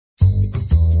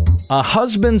A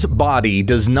husband's body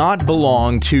does not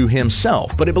belong to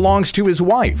himself, but it belongs to his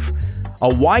wife.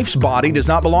 A wife's body does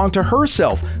not belong to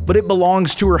herself, but it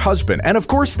belongs to her husband. And of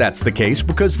course that's the case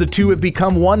because the two have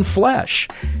become one flesh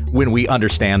when we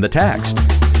understand the text.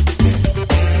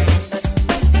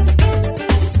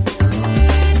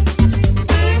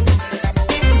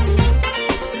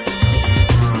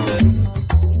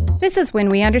 This is When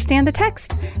We Understand the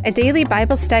Text, a daily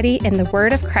Bible study in the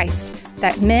Word of Christ,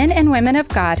 that men and women of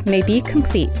God may be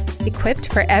complete,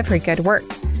 equipped for every good work.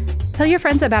 Tell your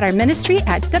friends about our ministry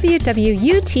at www.utt.com.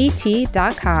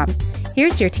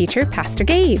 Here's your teacher, Pastor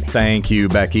Gabe. Thank you,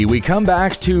 Becky. We come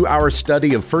back to our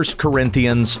study of 1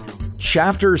 Corinthians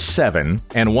chapter 7,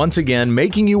 and once again,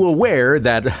 making you aware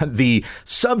that the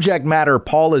subject matter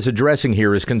Paul is addressing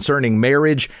here is concerning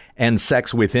marriage and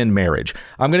sex within marriage.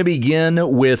 I'm going to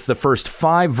begin with the first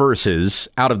 5 verses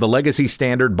out of the Legacy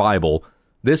Standard Bible.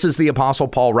 This is the Apostle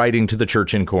Paul writing to the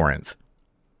church in Corinth.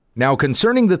 Now,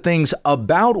 concerning the things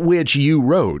about which you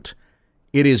wrote,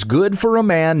 it is good for a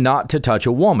man not to touch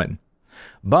a woman.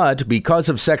 But because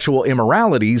of sexual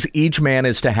immoralities, each man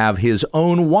is to have his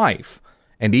own wife,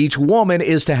 and each woman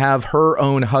is to have her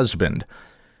own husband.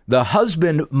 The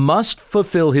husband must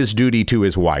fulfill his duty to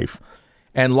his wife,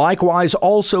 and likewise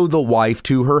also the wife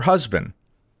to her husband.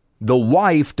 The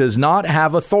wife does not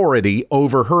have authority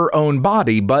over her own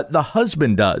body, but the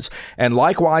husband does, and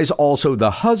likewise also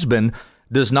the husband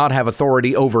does not have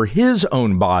authority over his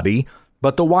own body,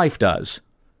 but the wife does.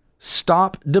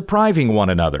 Stop depriving one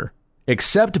another,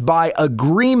 except by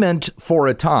agreement for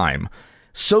a time,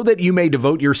 so that you may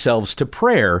devote yourselves to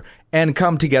prayer and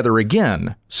come together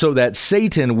again, so that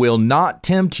Satan will not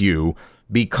tempt you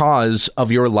because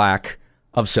of your lack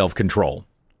of self-control.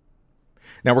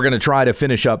 Now, we're going to try to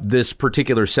finish up this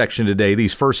particular section today,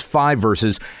 these first 5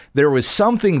 verses. There was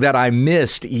something that I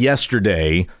missed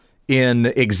yesterday in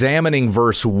examining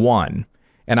verse 1,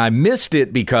 and I missed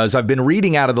it because I've been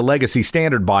reading out of the Legacy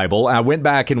Standard Bible. I went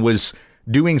back and was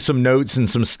doing some notes and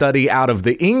some study out of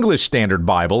the English Standard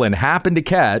Bible and happened to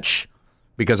catch,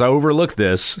 because I overlooked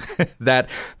this, that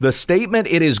the statement,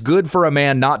 it is good for a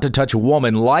man not to touch a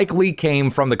woman, likely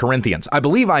came from the Corinthians. I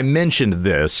believe I mentioned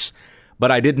this, but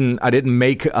I didn't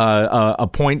make a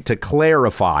point to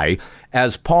clarify,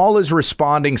 as Paul is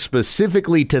responding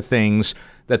specifically to things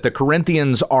that the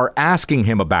Corinthians are asking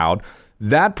him about.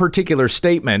 That particular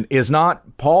statement is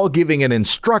not Paul giving an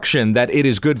instruction that it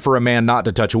is good for a man not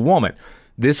to touch a woman.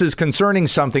 This is concerning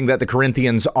something that the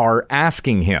Corinthians are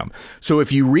asking him. So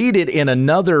if you read it in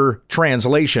another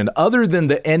translation other than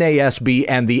the NASB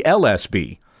and the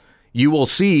LSB, you will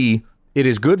see it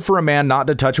is good for a man not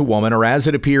to touch a woman, or as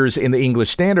it appears in the English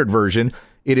Standard Version,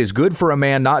 it is good for a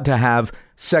man not to have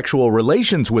sexual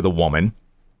relations with a woman.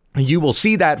 You will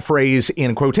see that phrase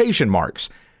in quotation marks,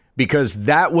 because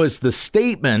that was the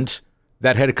statement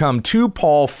that had come to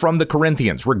Paul from the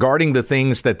Corinthians regarding the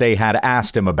things that they had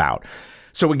asked him about.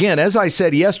 So again, as I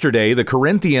said yesterday, the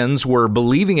Corinthians were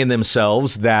believing in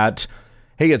themselves that,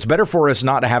 hey, it's better for us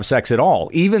not to have sex at all,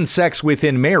 even sex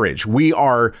within marriage. We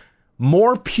are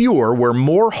more pure, we're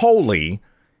more holy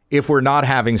if we're not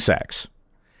having sex.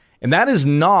 And that is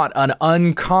not an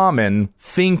uncommon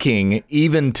thinking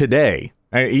even today.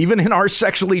 Even in our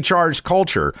sexually charged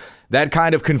culture, that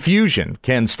kind of confusion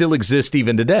can still exist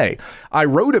even today. I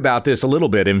wrote about this a little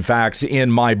bit, in fact,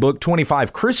 in my book,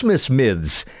 25 Christmas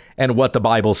Myths and What the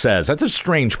Bible Says. That's a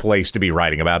strange place to be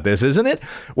writing about this, isn't it?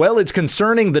 Well, it's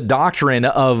concerning the doctrine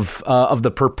of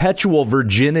the perpetual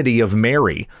virginity of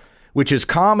Mary, which is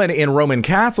common in Roman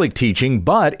Catholic teaching,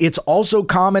 but it's also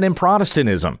common in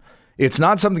Protestantism. It's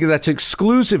not something that's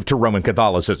exclusive to Roman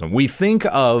Catholicism. We think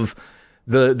of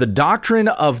the doctrine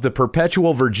of the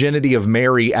perpetual virginity of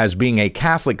Mary as being a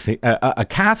Catholic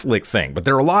thing, but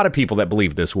there are a lot of people that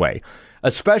believe this way,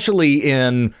 especially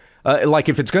in like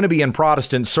if it's going to be in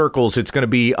Protestant circles, it's going to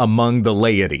be among the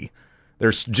laity.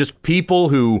 There's just people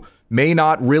who may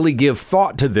not really give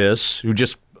thought to this, who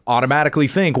just automatically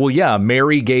think, well, yeah,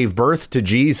 Mary gave birth to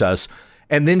Jesus,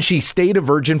 and then she stayed a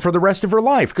virgin for the rest of her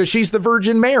life because she's the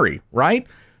Virgin Mary, right?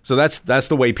 So that's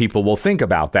the way people will think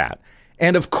about that.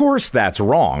 And of course that's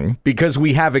wrong, because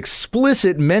we have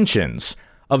explicit mentions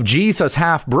of Jesus'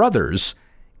 half-brothers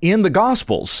in the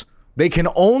Gospels. They can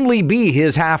only be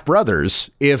his half-brothers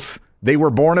if they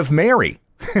were born of Mary,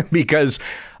 because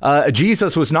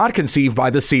Jesus was not conceived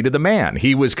by the seed of the man.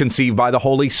 He was conceived by the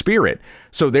Holy Spirit.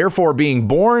 So therefore, being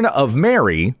born of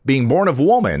Mary, being born of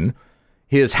woman,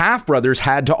 his half-brothers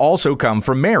had to also come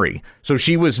from Mary. So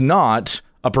she was not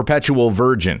a perpetual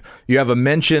virgin. You have a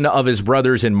mention of his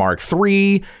brothers in Mark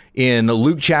 3, in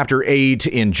Luke chapter 8,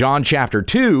 in John chapter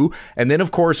 2. And then,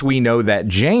 of course, we know that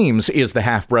James is the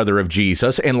half-brother of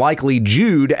Jesus, and likely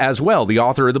Jude as well, the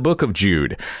author of the book of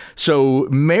Jude. So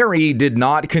Mary did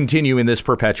not continue in this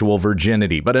perpetual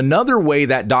virginity. But another way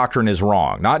that doctrine is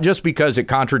wrong, not just because it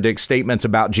contradicts statements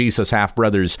about Jesus'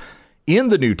 half-brothers in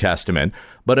the New Testament,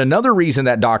 but another reason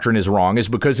that doctrine is wrong is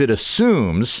because it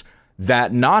assumes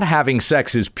that not having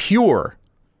sex is pure,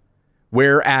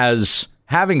 whereas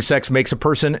having sex makes a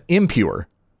person impure.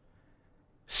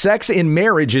 Sex in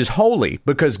marriage is holy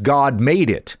because God made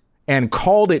it and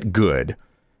called it good.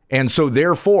 And so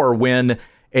therefore, when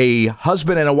a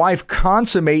husband and a wife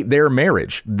consummate their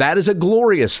marriage, that is a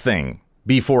glorious thing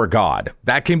before God.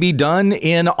 That can be done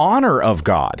in honor of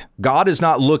God. God is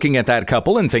not looking at that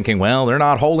couple and thinking, well, they're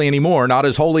not holy anymore, not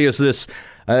as holy as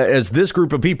this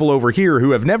group of people over here who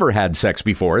have never had sex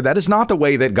before. That is not the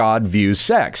way that God views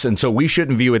sex, and so we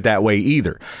shouldn't view it that way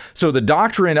either. So the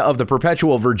doctrine of the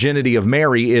perpetual virginity of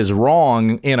Mary is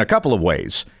wrong in a couple of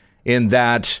ways, in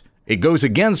that it goes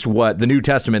against what the New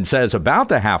Testament says about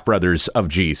the half-brothers of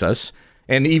Jesus,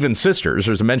 and even sisters.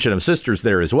 There's a mention of sisters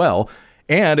there as well.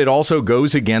 And it also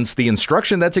goes against the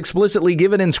instruction that's explicitly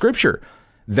given in Scripture,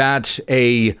 that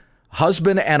a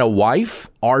husband and a wife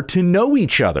are to know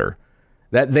each other,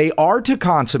 that they are to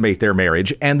consummate their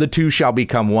marriage, and the two shall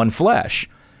become one flesh.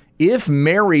 If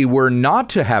Mary were not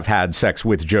to have had sex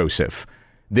with Joseph,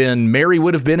 then Mary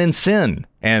would have been in sin.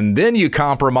 And then you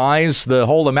compromise the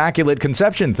whole Immaculate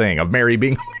Conception thing of Mary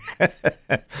being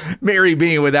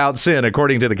without sin,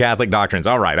 according to the Catholic doctrines.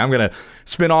 All right, I'm going to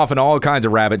spin off in all kinds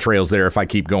of rabbit trails there if I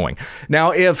keep going.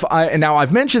 Now,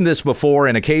 I've mentioned this before,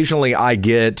 and occasionally I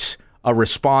get a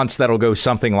response that'll go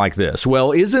something like this.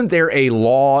 Well, isn't there a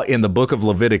law in the book of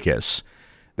Leviticus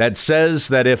that says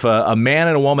that if a man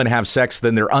and a woman have sex,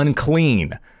 then they're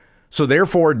unclean? So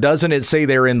therefore, doesn't it say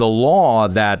there in the law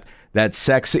that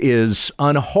sex is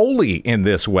unholy in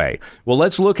this way? Well,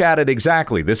 let's look at it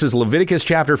exactly. This is Leviticus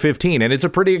chapter 15, and it's a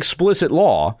pretty explicit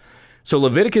law. So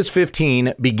Leviticus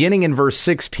 15, beginning in verse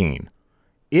 16.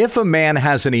 If a man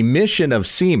has an emission of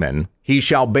semen, he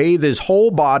shall bathe his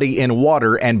whole body in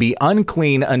water and be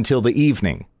unclean until the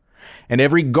evening. And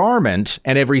every garment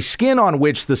and every skin on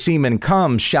which the semen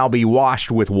comes shall be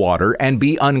washed with water and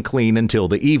be unclean until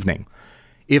the evening.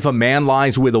 If a man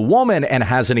lies with a woman and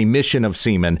has an emission of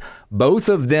semen, both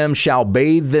of them shall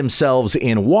bathe themselves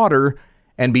in water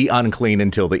and be unclean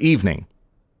until the evening.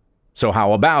 So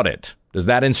how about it? Does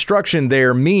that instruction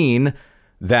there mean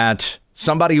that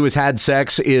somebody who has had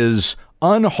sex is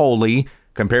unholy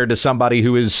compared to somebody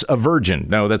who is a virgin?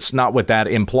 No, that's not what that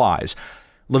implies.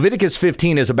 Leviticus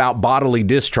 15 is about bodily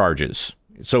discharges.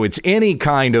 So it's any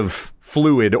kind of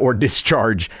fluid or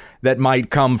discharge that might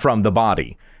come from the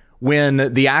body.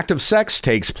 When the act of sex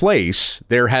takes place,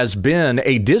 there has been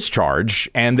a discharge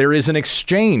and there is an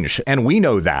exchange, and we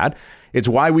know that. It's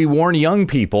why we warn young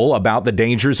people about the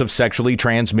dangers of sexually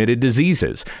transmitted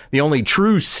diseases. The only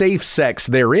true safe sex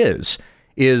there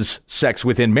is sex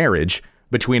within marriage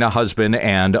between a husband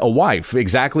and a wife,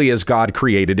 exactly as God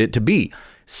created it to be.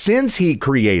 Since he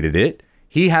created it,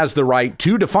 he has the right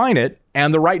to define it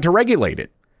and the right to regulate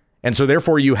it. And so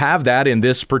therefore you have that in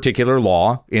this particular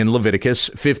law in Leviticus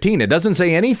 15. It doesn't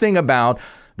say anything about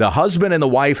the husband and the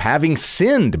wife having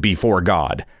sinned before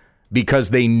God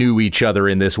because they knew each other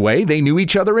in this way. They knew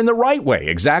each other in the right way,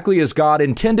 exactly as God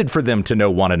intended for them to know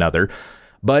one another.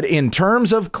 But in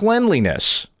terms of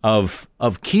cleanliness, of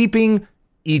keeping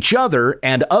each other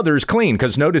and others clean,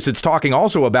 because notice it's talking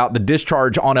also about the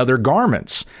discharge on other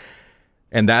garments.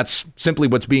 And that's simply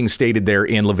what's being stated there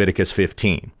in Leviticus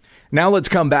 15. Now let's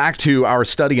come back to our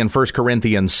study in 1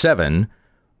 Corinthians 7.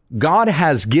 God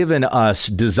has given us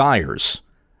desires,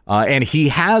 and he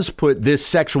has put this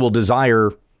sexual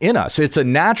desire in us. It's a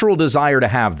natural desire to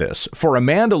have this. For a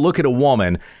man to look at a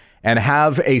woman and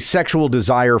have a sexual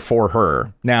desire for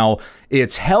her. Now,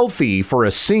 it's healthy for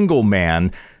a single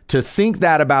man to think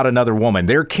that about another woman.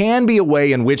 There can be a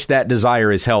way in which that desire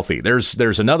is healthy.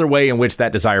 There's another way in which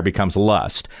that desire becomes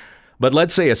lust. But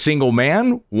let's say a single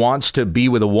man wants to be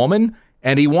with a woman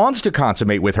and he wants to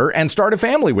consummate with her and start a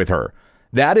family with her.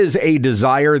 That is a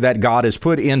desire that God has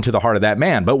put into the heart of that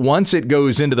man. But once it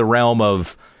goes into the realm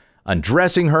of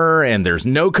undressing her and there's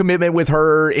no commitment with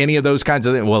her, any of those kinds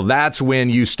of things, well, that's when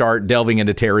you start delving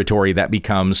into territory that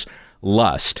becomes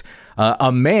lust.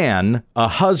 A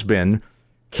husband,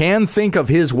 can think of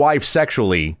his wife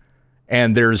sexually,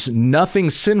 and there's nothing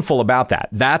sinful about that.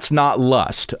 That's not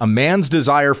lust. A man's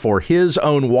desire for his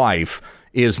own wife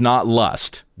is not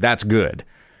lust. That's good.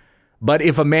 But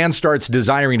if a man starts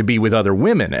desiring to be with other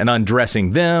women and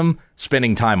undressing them,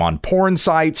 spending time on porn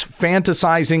sites,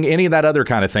 fantasizing, any of that other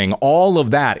kind of thing, all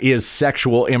of that is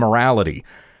sexual immorality.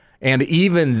 And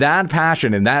even that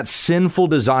passion and that sinful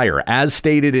desire, as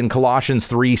stated in Colossians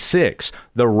 3:6,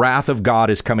 the wrath of God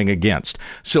is coming against.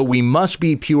 So we must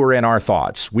be pure in our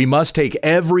thoughts. We must take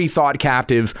every thought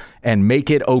captive and make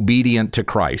it obedient to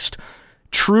Christ.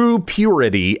 True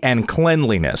purity and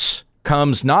cleanliness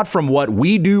comes not from what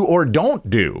we do or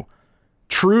don't do.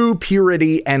 True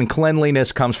purity and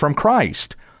cleanliness comes from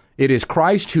Christ. It is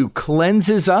Christ who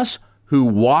cleanses us, who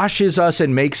washes us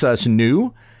and makes us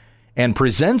new, and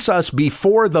presents us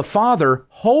before the Father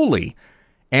holy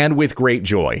and with great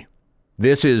joy.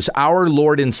 This is our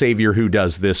Lord and Savior who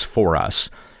does this for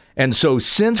us. And so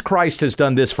since Christ has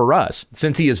done this for us,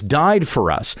 since he has died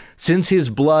for us, since his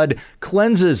blood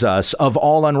cleanses us of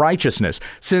all unrighteousness,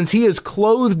 since he has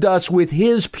clothed us with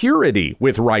his purity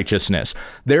with righteousness,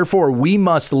 therefore we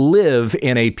must live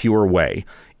in a pure way,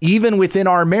 even within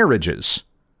our marriages,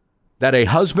 that a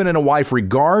husband and a wife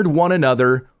regard one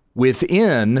another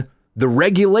within the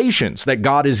regulations that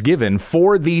God has given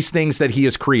for these things that he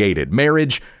has created: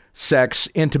 marriage, sex,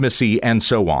 intimacy, and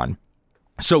so on.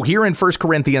 So here in 1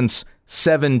 Corinthians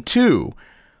 7:2,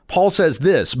 Paul says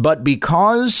this: but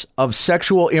because of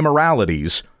sexual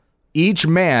immoralities, each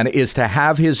man is to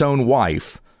have his own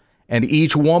wife, and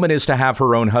each woman is to have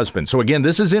her own husband. So again,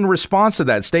 this is in response to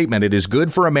that statement, it is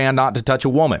good for a man not to touch a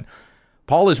woman.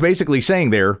 Paul is basically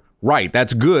saying there, right,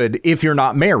 that's good if you're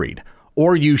not married,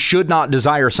 or you should not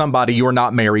desire somebody you're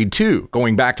not married to.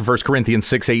 Going back to 1 Corinthians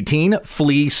 6:18,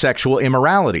 flee sexual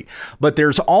immorality. But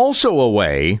there's also a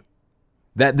way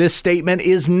that this statement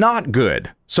is not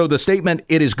good. So the statement,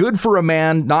 it is good for a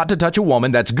man not to touch a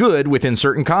woman, that's good within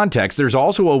certain contexts. There's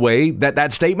also a way that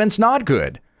that statement's not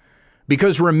good.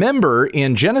 Because remember,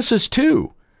 in Genesis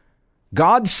 2,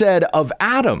 God said of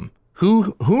Adam,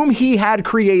 whom he had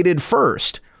created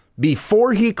first,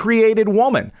 before he created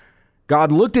woman,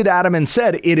 God looked at Adam and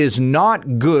said, it is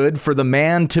not good for the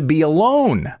man to be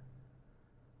alone.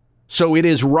 So it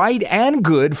is right and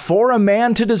good for a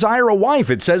man to desire a wife.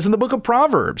 It says in the book of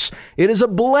Proverbs, it is a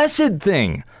blessed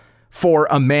thing for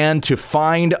a man to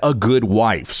find a good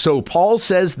wife. So Paul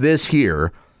says this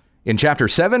here in chapter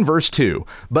 7, verse 2,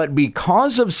 but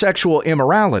because of sexual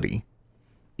immorality,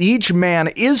 each man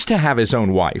is to have his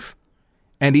own wife,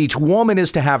 and each woman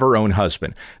is to have her own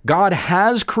husband. God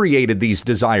has created these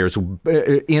desires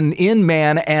in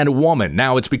man and woman.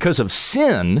 Now, it's because of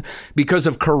sin, because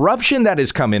of corruption that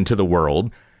has come into the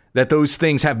world, that those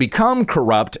things have become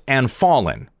corrupt and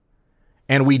fallen.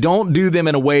 And we don't do them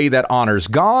in a way that honors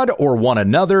God or one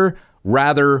another.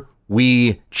 Rather,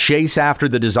 we chase after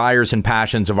the desires and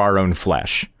passions of our own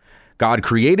flesh. God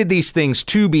created these things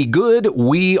to be good.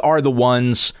 We are the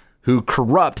ones who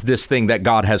corrupt this thing that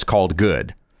God has called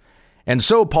good. And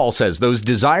so Paul says those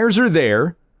desires are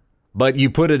there, but you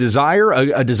put a desire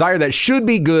that should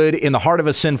be good in the heart of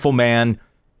a sinful man,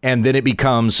 and then it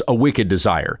becomes a wicked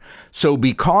desire. So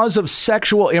because of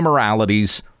sexual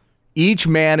immoralities, each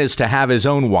man is to have his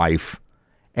own wife,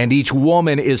 and each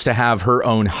woman is to have her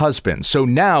own husband. So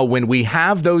now when we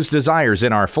have those desires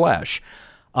in our flesh,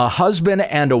 a husband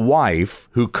and a wife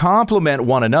who complement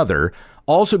one another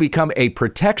also become a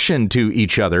protection to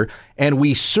each other, and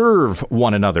we serve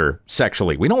one another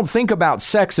sexually. We don't think about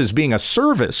sex as being a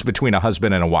service between a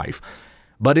husband and a wife,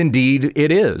 but indeed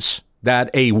it is.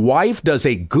 That a wife does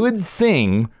a good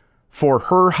thing for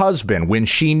her husband when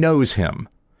she knows him,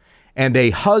 and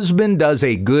a husband does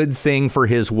a good thing for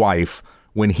his wife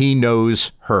when he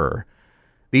knows her.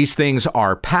 These things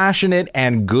are passionate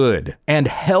and good and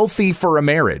healthy for a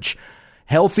marriage.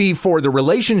 Healthy for the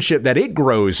relationship that it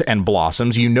grows and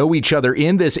blossoms. You know each other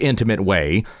in this intimate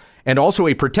way, and also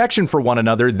a protection for one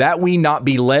another that we not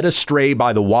be led astray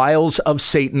by the wiles of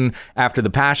Satan after the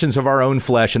passions of our own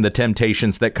flesh and the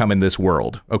temptations that come in this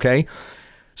world. Okay?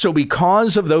 So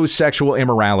because of those sexual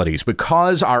immoralities,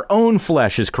 because our own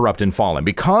flesh is corrupt and fallen,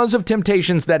 because of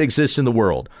temptations that exist in the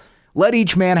world, let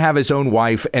each man have his own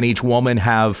wife and each woman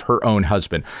have her own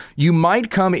husband. You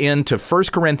might come into 1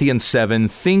 Corinthians 7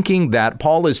 thinking that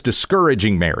Paul is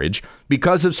discouraging marriage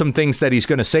because of some things that he's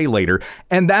going to say later,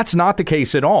 and that's not the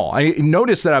case at all. I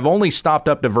notice that I've only stopped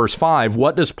up to verse 5.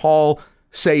 What does Paul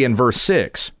say in verse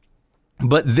 6?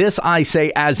 But this I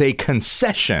say as a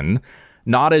concession,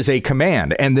 not as a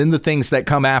command. And then the things that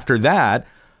come after that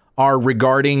are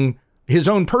regarding his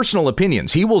own personal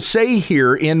opinions. He will say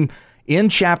here in in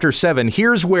chapter 7,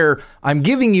 here's where I'm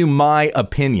giving you my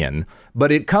opinion,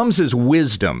 but it comes as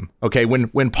wisdom. Okay,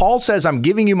 when Paul says, I'm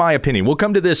giving you my opinion, we'll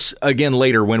come to this again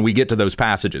later when we get to those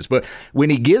passages. But when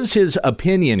he gives his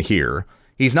opinion here,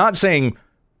 he's not saying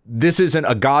this isn't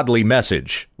a godly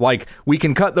message. Like, we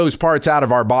can cut those parts out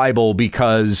of our Bible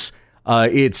because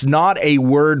it's not a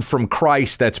word from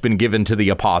Christ that's been given to the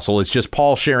apostle. It's just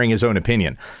Paul sharing his own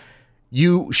opinion.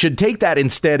 You should take that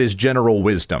instead as general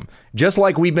wisdom. Just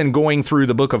like we've been going through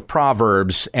the book of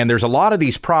Proverbs, and there's a lot of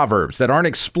these proverbs that aren't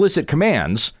explicit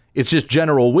commands, it's just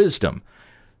general wisdom.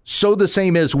 So the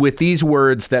same is with these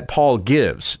words that Paul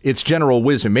gives. It's general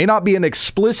wisdom. It may not be an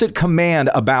explicit command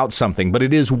about something, but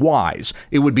it is wise.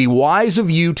 It would be wise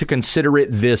of you to consider it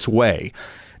this way.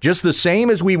 Just the same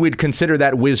as we would consider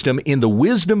that wisdom in the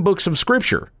wisdom books of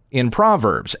Scripture, in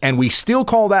Proverbs, and we still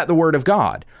call that the Word of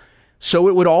God. So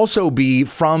it would also be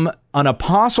from an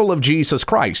apostle of Jesus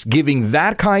Christ giving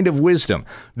that kind of wisdom.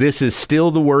 This is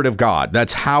still the Word of God.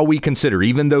 That's how we consider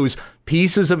even those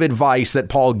pieces of advice that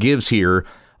Paul gives here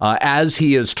as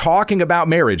he is talking about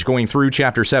marriage going through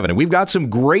chapter 7. And we've got some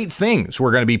great things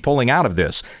we're going to be pulling out of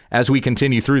this as we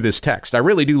continue through this text. I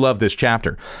really do love this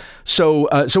chapter. So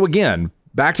again,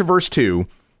 back to verse 2.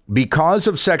 Because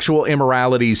of sexual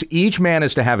immoralities, each man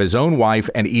is to have his own wife,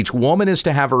 and each woman is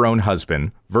to have her own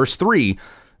husband. Verse 3,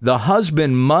 the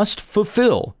husband must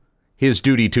fulfill his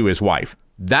duty to his wife.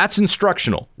 That's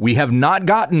instructional. We have not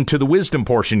gotten to the wisdom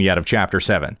portion yet of chapter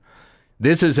 7.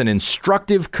 This is an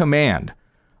instructive command.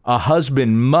 A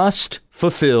husband must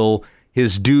fulfill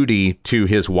his duty to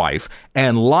his wife,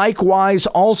 and likewise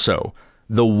also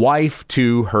the wife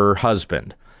to her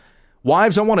husband.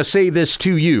 Wives, I want to say this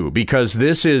to you because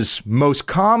this is most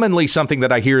commonly something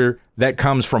that I hear that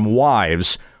comes from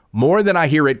wives more than I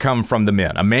hear it come from the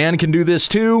men. A man can do this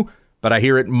too, but I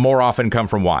hear it more often come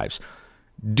from wives.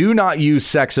 Do not use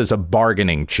sex as a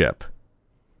bargaining chip.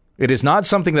 It is not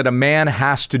something that a man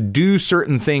has to do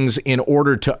certain things in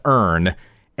order to earn,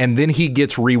 and then he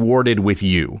gets rewarded with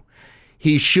you.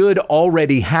 He should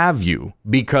already have you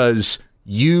because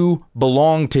you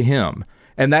belong to him.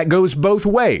 And that goes both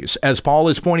ways, as Paul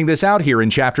is pointing this out here in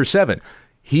chapter 7.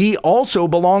 He also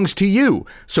belongs to you,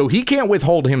 so he can't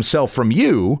withhold himself from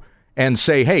you and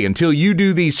say, hey, until you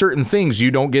do these certain things, you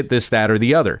don't get this, that, or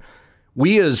the other.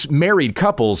 We as married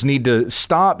couples need to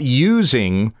stop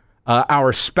using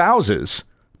our spouses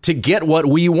to get what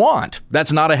we want.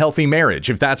 That's not a healthy marriage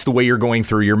if that's the way you're going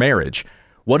through your marriage.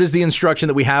 What is the instruction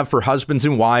that we have for husbands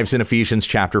and wives in Ephesians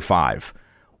chapter 5?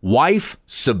 Wife,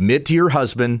 submit to your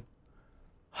husband.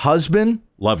 Husband,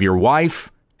 love your wife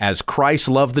as Christ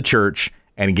loved the church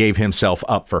and gave himself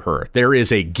up for her. There is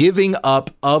a giving up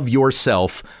of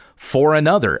yourself for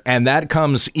another, and that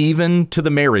comes even to the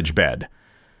marriage bed.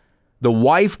 The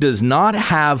wife does not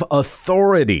have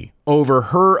authority over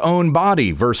her own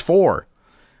body, verse 4,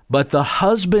 but the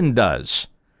husband does.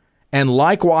 And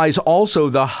likewise, also,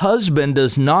 the husband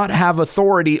does not have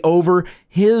authority over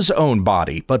his own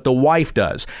body, but the wife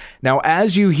does. Now,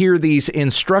 as you hear these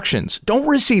instructions, don't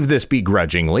receive this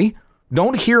begrudgingly.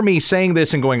 Don't hear me saying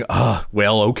this and going,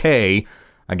 well, okay,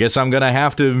 I guess I'm going to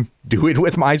have to do it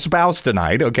with my spouse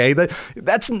tonight, okay?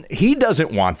 He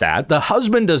doesn't want that. The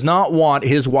husband does not want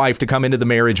his wife to come into the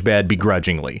marriage bed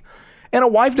begrudgingly. And a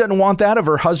wife doesn't want that of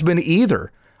her husband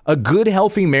either. A good,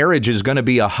 healthy marriage is going to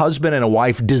be a husband and a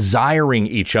wife desiring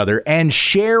each other and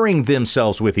sharing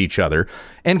themselves with each other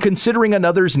and considering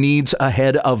another's needs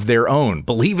ahead of their own.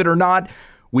 Believe it or not,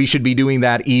 we should be doing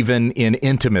that even in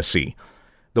intimacy.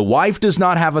 The wife does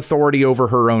not have authority over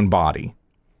her own body,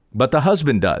 but the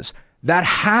husband does. That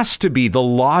has to be the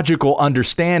logical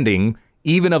understanding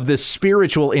even of this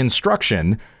spiritual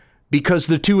instruction because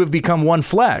the two have become one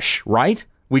flesh, right?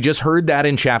 We just heard that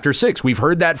in chapter 6. We've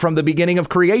heard that from the beginning of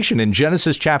creation in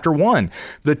Genesis chapter 1.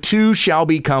 The two shall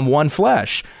become one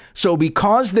flesh. So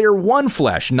because they're one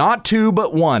flesh, not two,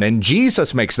 but one, and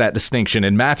Jesus makes that distinction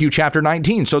in Matthew chapter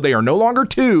 19. So they are no longer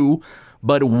two,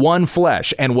 but one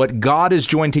flesh. And what God has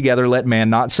joined together, let man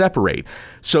not separate.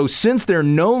 So since they're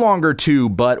no longer two,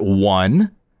 but one,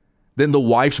 then the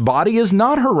wife's body is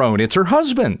not her own, it's her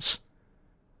husband's.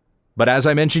 But as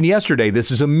I mentioned yesterday,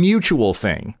 this is a mutual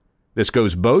thing. This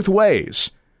goes both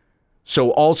ways.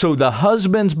 So also the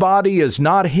husband's body is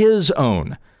not his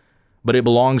own, but it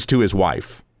belongs to his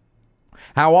wife.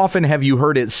 How often have you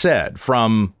heard it said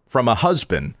from a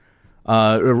husband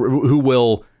who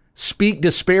will speak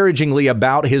disparagingly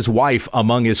about his wife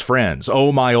among his friends?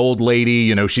 Oh, my old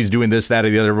lady, she's doing this, that, or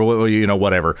the other,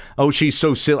 whatever. Oh, she's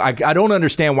so silly. I don't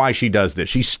understand why she does this.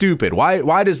 She's stupid.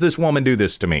 Why does this woman do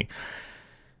this to me?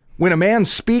 When a man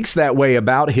speaks that way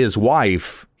about his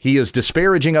wife, he is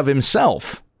disparaging of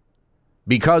himself.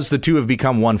 because the two have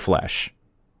become one flesh.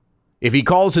 If he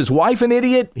calls his wife an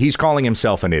idiot, he's calling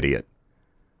himself an idiot.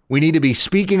 We need to be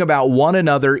speaking about one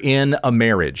another in a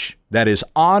marriage that is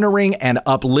honoring and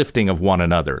uplifting of one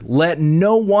another. Let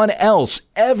no one else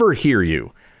ever hear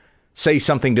you say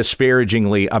something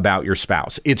disparagingly about your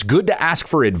spouse. It's good to ask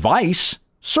for advice.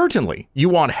 Certainly, you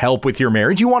want help with your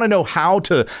marriage. You want to know how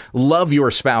to love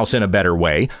your spouse in a better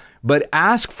way, but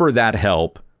ask for that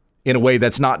help in a way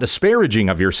that's not disparaging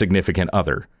of your significant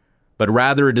other, but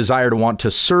rather a desire to want to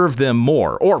serve them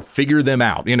more or figure them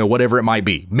out, whatever it might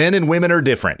be. Men and women are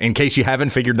different, in case you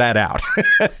haven't figured that out.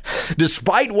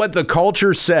 Despite what the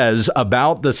culture says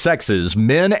about the sexes,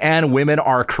 men and women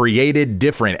are created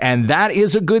different, and that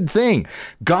is a good thing.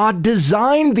 God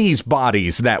designed these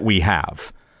bodies that we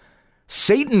have.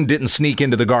 Satan didn't sneak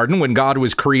into the garden when God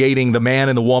was creating the man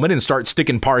and the woman and start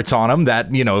sticking parts on them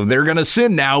that, they're going to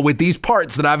sin now with these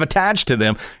parts that I've attached to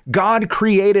them. God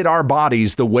created our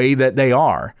bodies the way that they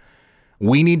are.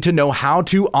 We need to know how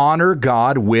to honor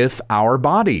God with our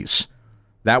bodies.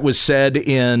 That was said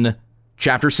in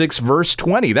chapter 6, verse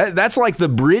 20. That's like the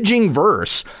bridging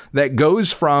verse that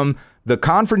goes from the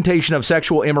confrontation of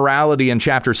sexual immorality in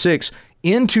chapter 6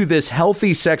 into this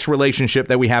healthy sex relationship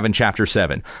that we have in chapter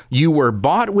 7. You were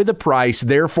bought with a price,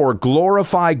 therefore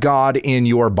glorify God in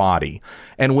your body.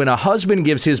 And when a husband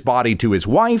gives his body to his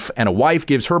wife and a wife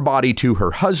gives her body to her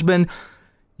husband,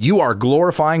 you are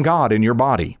glorifying God in your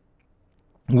body.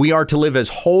 We are to live as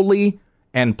holy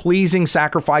and pleasing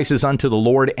sacrifices unto the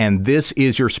Lord, and this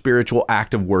is your spiritual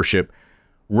act of worship.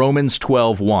 Romans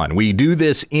 12:1. We do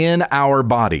this in our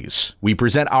bodies. We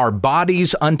present our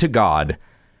bodies unto God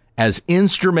as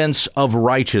instruments of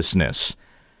righteousness.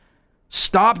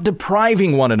 Stop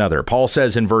depriving one another, Paul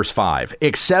says in verse 5,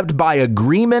 except by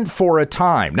agreement for a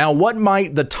time. Now, what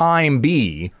might the time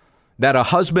be that a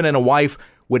husband and a wife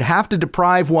would have to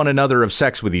deprive one another of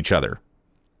sex with each other?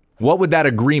 What would that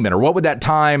agreement, or what would that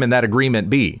time and that agreement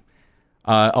be?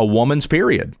 A woman's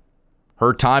period,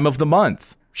 her time of the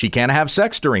month. She can't have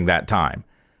sex during that time.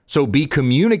 So be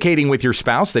communicating with your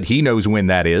spouse that he knows when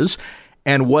that is.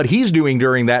 And what he's doing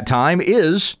during that time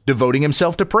is devoting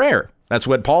himself to prayer. That's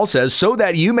what Paul says, so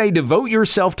that you may devote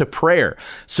yourself to prayer,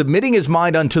 submitting his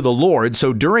mind unto the Lord.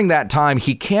 So during that time,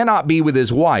 he cannot be with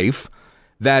his wife,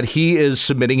 that he is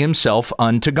submitting himself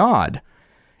unto God.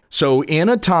 So in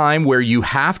a time where you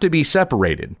have to be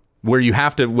separated, where you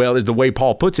have to, the way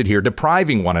Paul puts it here,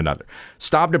 depriving one another.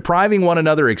 Stop depriving one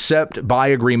another except by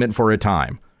agreement for a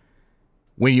time.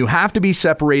 When you have to be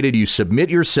separated, you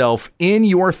submit yourself in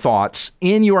your thoughts,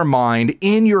 in your mind,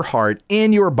 in your heart,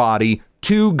 in your body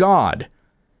to God.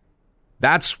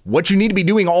 That's what you need to be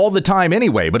doing all the time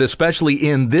anyway, but especially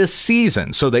in this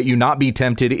season, so that you not be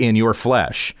tempted in your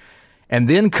flesh. And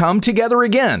then come together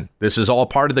again. This is all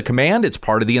part of the command. It's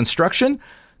part of the instruction.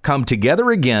 Come together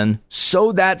again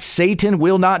so that Satan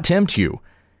will not tempt you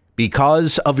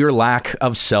because of your lack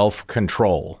of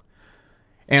self-control.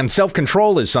 And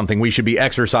self-control is something we should be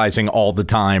exercising all the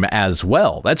time as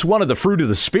well. That's one of the fruit of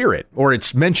the Spirit, or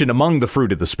it's mentioned among the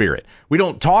fruit of the Spirit. We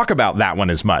don't talk about that one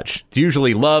as much. It's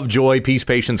usually love, joy, peace,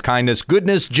 patience, kindness,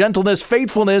 goodness, gentleness,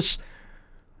 faithfulness.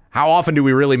 How often do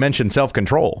we really mention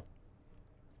self-control?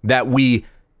 That we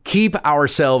keep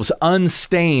ourselves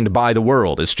unstained by the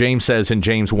world, as James says in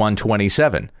James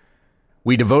 1:27.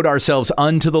 We devote ourselves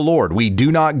unto the Lord. We do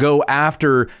not go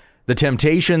after the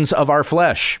temptations of our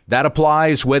flesh. That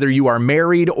applies whether you are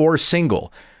married or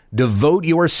single. Devote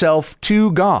yourself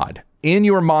to God in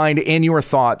your mind, in your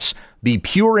thoughts. Be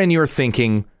pure in your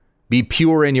thinking. Be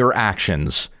pure in your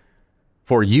actions,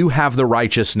 for you have the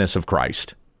righteousness of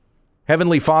Christ.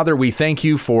 Heavenly Father, we thank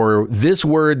you for this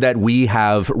word that we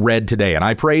have read today. And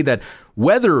I pray that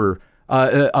whether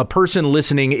a person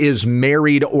listening is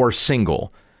married or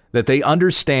single, that they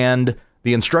understand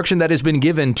the instruction that has been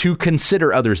given to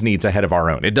consider others' needs ahead of our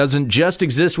own. It doesn't just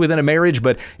exist within a marriage,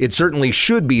 but it certainly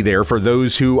should be there for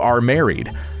those who are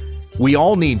married. We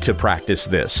all need to practice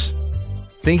this.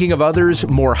 Thinking of others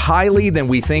more highly than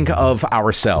we think of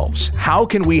ourselves. How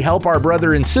can we help our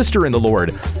brother and sister in the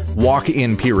Lord walk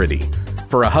in purity?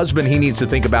 For a husband, he needs to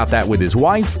think about that with his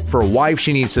wife. For a wife,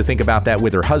 she needs to think about that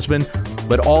with her husband.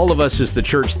 But all of us as the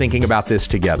church thinking about this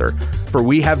together. For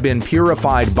we have been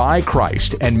purified by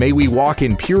Christ, and may we walk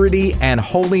in purity and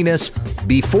holiness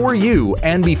before you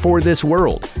and before this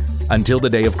world until the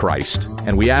day of Christ.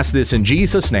 And we ask this in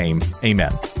Jesus' name,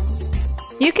 amen.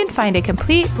 You can find a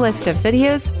complete list of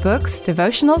videos, books,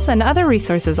 devotionals, and other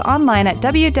resources online at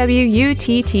www.utt.com.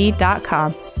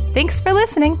 Thanks for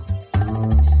listening.